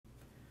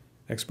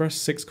Express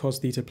 6 cos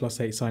theta plus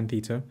 8 sine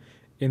theta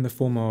in the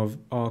form of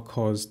r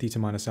cos theta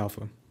minus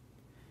alpha.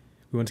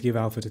 We want to give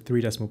alpha to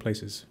 3 decimal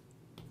places.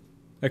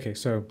 Okay,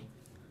 so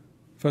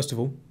first of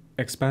all,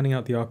 expanding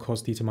out the r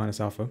cos theta minus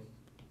alpha,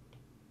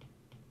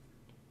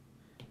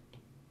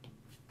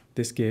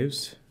 this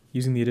gives,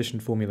 using the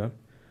addition formula,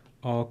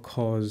 r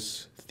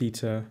cos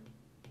theta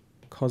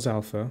cos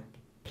alpha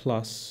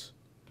plus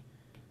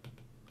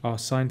r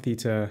sine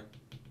theta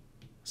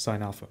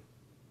sine alpha.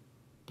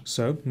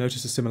 So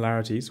notice the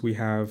similarities. We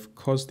have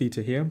cos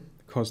theta here,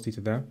 cos theta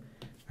there,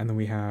 and then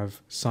we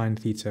have sine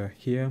theta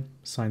here,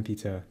 sine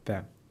theta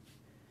there.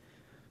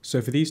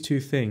 So for these two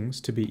things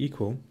to be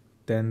equal,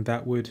 then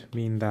that would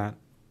mean that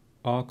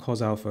r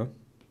cos alpha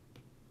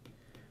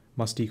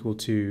must equal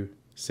to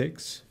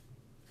 6,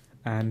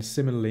 and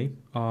similarly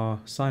r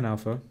sine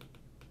alpha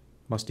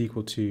must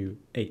equal to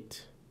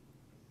 8.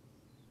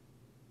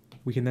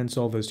 We can then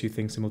solve those two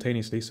things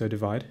simultaneously, so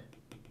divide.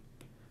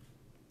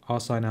 R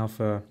sine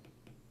alpha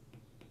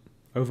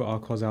over r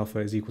cos alpha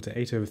is equal to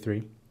 8 over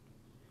 3.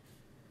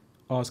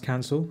 R's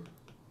cancel.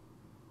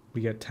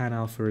 We get tan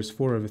alpha is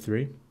 4 over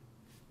 3.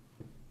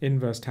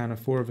 Inverse tan of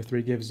 4 over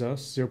 3 gives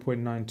us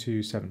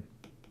 0.927.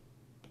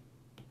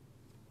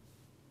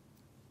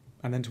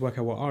 And then to work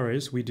out what r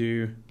is, we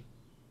do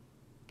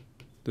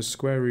the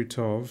square root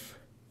of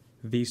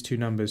these two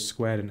numbers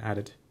squared and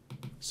added.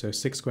 So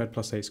 6 squared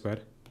plus 8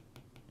 squared.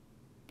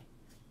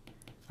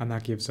 And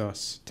that gives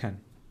us 10.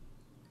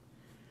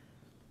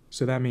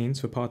 So that means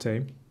for part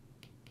A,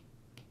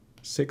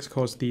 6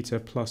 cos theta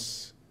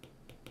plus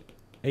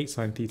 8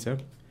 sine theta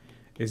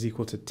is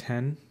equal to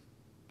 10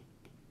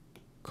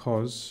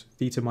 cos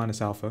theta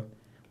minus alpha,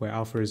 where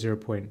alpha is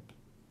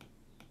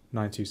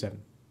 0.927.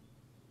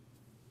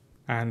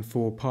 And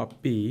for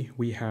part B,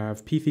 we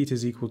have p theta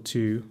is equal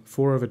to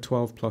 4 over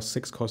 12 plus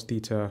 6 cos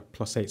theta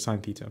plus 8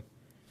 sine theta.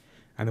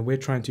 And then we're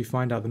trying to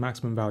find out the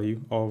maximum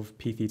value of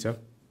p theta.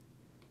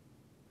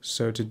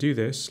 So to do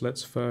this,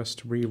 let's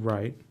first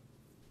rewrite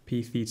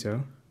p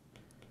theta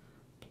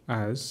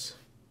as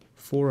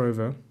 4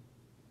 over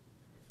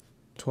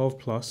 12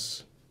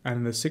 plus,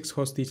 and the 6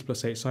 cos theta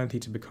plus 8 sine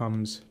theta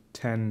becomes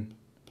 10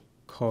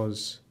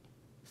 cos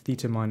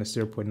theta minus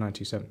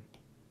 0.927.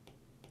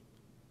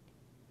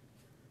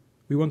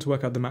 We want to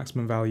work out the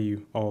maximum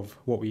value of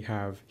what we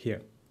have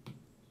here.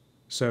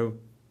 So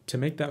to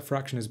make that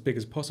fraction as big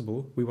as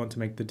possible, we want to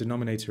make the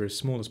denominator as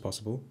small as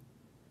possible.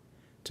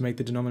 To make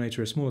the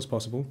denominator as small as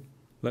possible,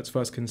 let's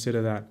first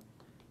consider that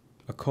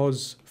a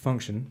cos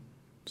function,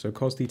 so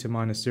cos theta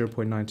minus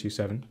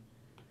 0.927,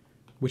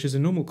 which is a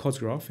normal cos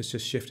graph, it's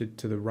just shifted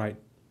to the right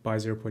by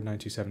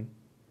 0.927.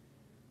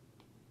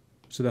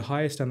 So the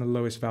highest and the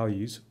lowest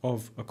values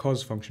of a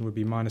cos function would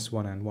be minus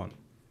 1 and 1.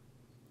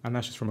 And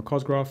that's just from a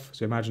cos graph.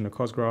 So imagine a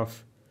cos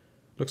graph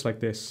looks like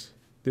this.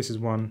 This is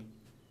 1,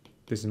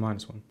 this is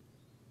minus 1.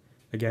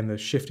 Again, the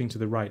shifting to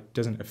the right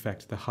doesn't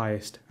affect the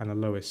highest and the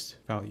lowest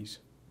values.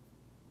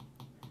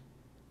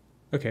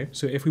 Okay,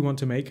 so if we want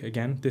to make,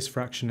 again, this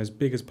fraction as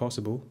big as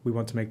possible, we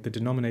want to make the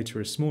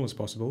denominator as small as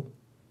possible.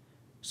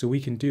 So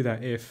we can do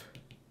that if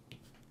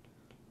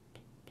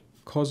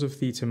cos of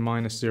theta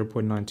minus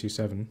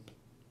 0.927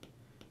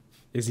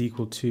 is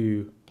equal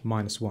to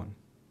minus 1.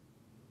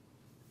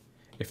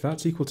 If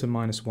that's equal to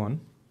minus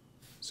 1,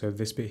 so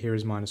this bit here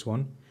is minus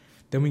 1,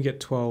 then we get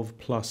 12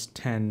 plus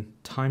 10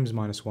 times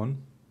minus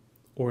 1,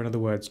 or in other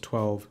words,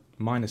 12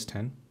 minus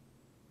 10,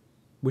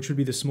 which would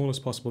be the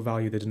smallest possible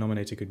value the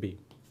denominator could be.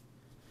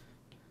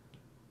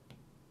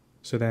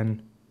 So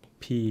then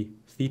p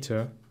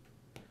theta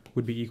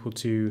would be equal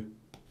to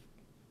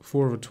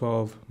 4 over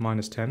 12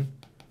 minus 10,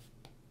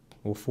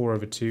 or 4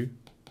 over 2,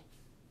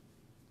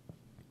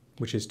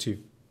 which is 2.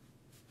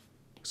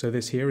 So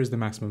this here is the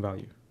maximum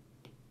value.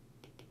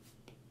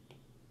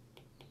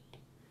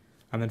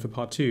 And then for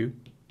part 2,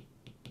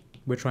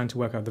 we're trying to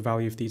work out the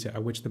value of theta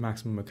at which the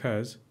maximum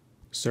occurs.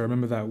 So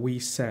remember that we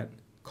set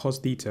cos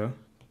theta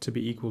to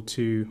be equal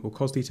to, or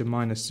cos theta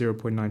minus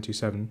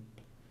 0.927.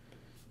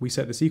 We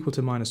set this equal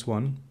to minus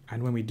 1,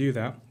 and when we do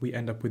that, we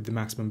end up with the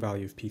maximum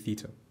value of p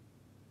theta.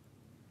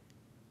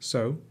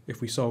 So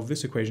if we solve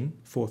this equation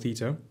for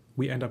theta,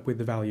 we end up with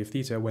the value of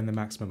theta when the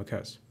maximum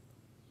occurs.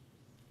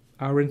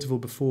 Our interval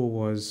before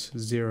was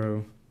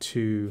 0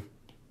 to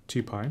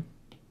 2 pi.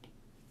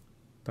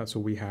 That's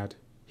all we had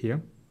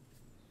here.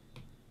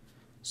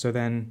 So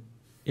then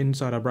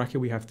inside our bracket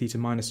we have theta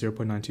minus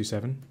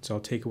 0.927. So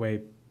I'll take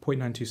away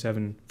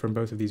 0.927 from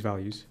both of these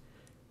values.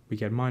 We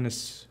get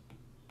minus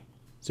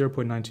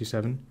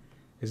 0.927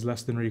 is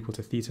less than or equal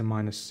to theta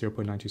minus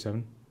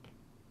 0.927.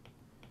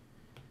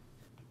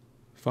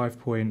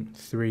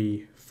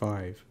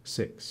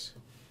 5.356.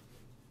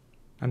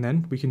 And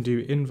then we can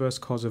do inverse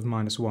cos of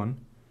minus 1.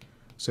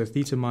 So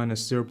theta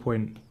minus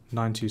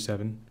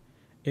 0.927.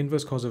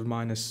 Inverse cos of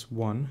minus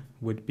 1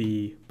 would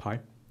be pi.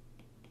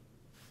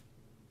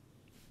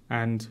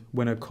 And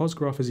when a cos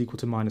graph is equal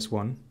to minus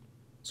 1,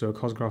 so a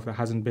cos graph that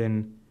hasn't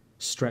been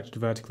stretched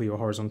vertically or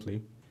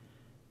horizontally,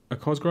 a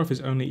cos graph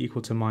is only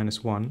equal to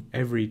minus 1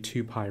 every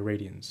 2 pi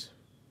radians.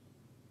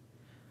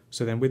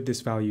 So then with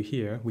this value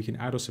here, we can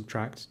add or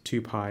subtract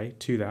 2 pi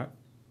to that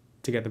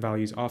to get the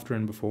values after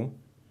and before,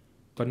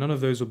 but none of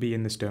those will be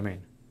in this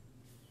domain.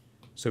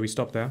 So we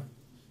stop there,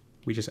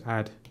 we just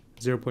add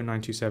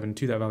 0.927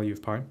 to that value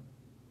of pi,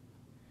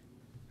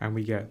 and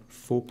we get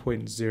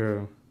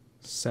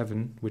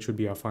 4.07, which would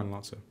be our final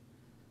answer.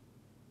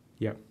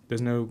 Yeah,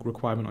 there's no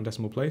requirement on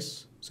decimal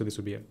place, so this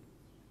would be it.